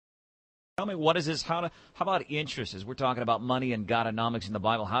Tell me, what is this? How about interest? As we're talking about money and Godonomics in the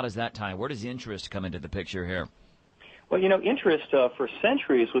Bible, how does that tie? Where does interest come into the picture here? Well, interest for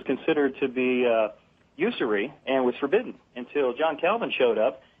centuries was considered to be usury and was forbidden until John Calvin showed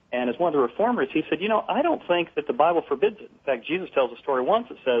up. And as one of the reformers, he said, I don't think that the Bible forbids it. In fact, Jesus tells a story once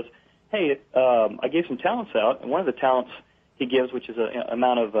that says, hey, I gave some talents out, and one of the talents he gives, which is an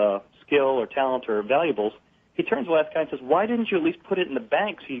amount of skill or talent or valuables, he turns to the last guy and says, why didn't you at least put it in the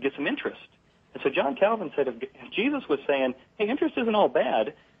bank so you get some interest? And so John Calvin said, if Jesus was saying, hey, interest isn't all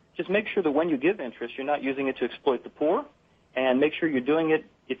bad, just make sure that when you give interest, you're not using it to exploit the poor, and make sure you're doing it,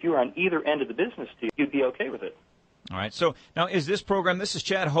 if you were on either end of the business deal, you'd be okay with it. All right. So now is this program, this is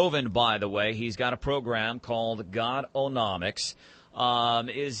Chad Hovind, by the way. He's got a program called Godonomics.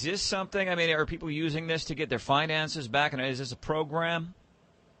 Is this something, are people using this to get their finances back? And is this a program?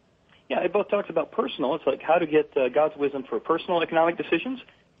 Yeah, it both talks about personal. It's like how to get God's wisdom for personal economic decisions,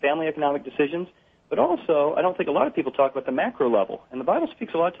 family economic decisions. But also, I don't think a lot of people talk about the macro level. And the Bible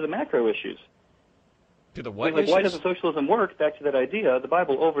speaks a lot to the macro issues. To the what like, issues? Why doesn't socialism work? Back to that idea, the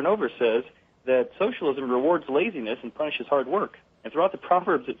Bible over and over says that socialism rewards laziness and punishes hard work. And throughout the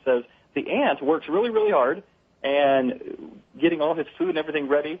Proverbs it says the ant works really, really hard and getting all his food and everything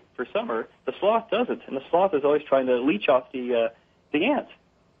ready for summer. The sloth doesn't, and the sloth is always trying to leech off the ant.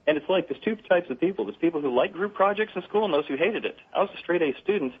 And it's like there's two types of people. There's people who like group projects in school and those who hated it. I was a straight-A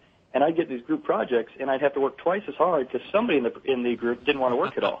student, and I'd get these group projects, and I'd have to work twice as hard because somebody in the group didn't want to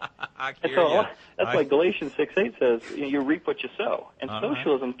work at all. And so that's why Galatians 6:8 says, you reap what you sow. And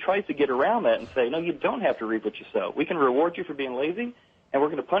socialism tries to get around that and say, no, you don't have to reap what you sow. We can reward you for being lazy, and we're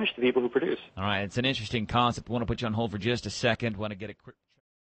going to punish the people who produce. All right, it's an interesting concept. I want to put you on hold for just a second. Want to get a quick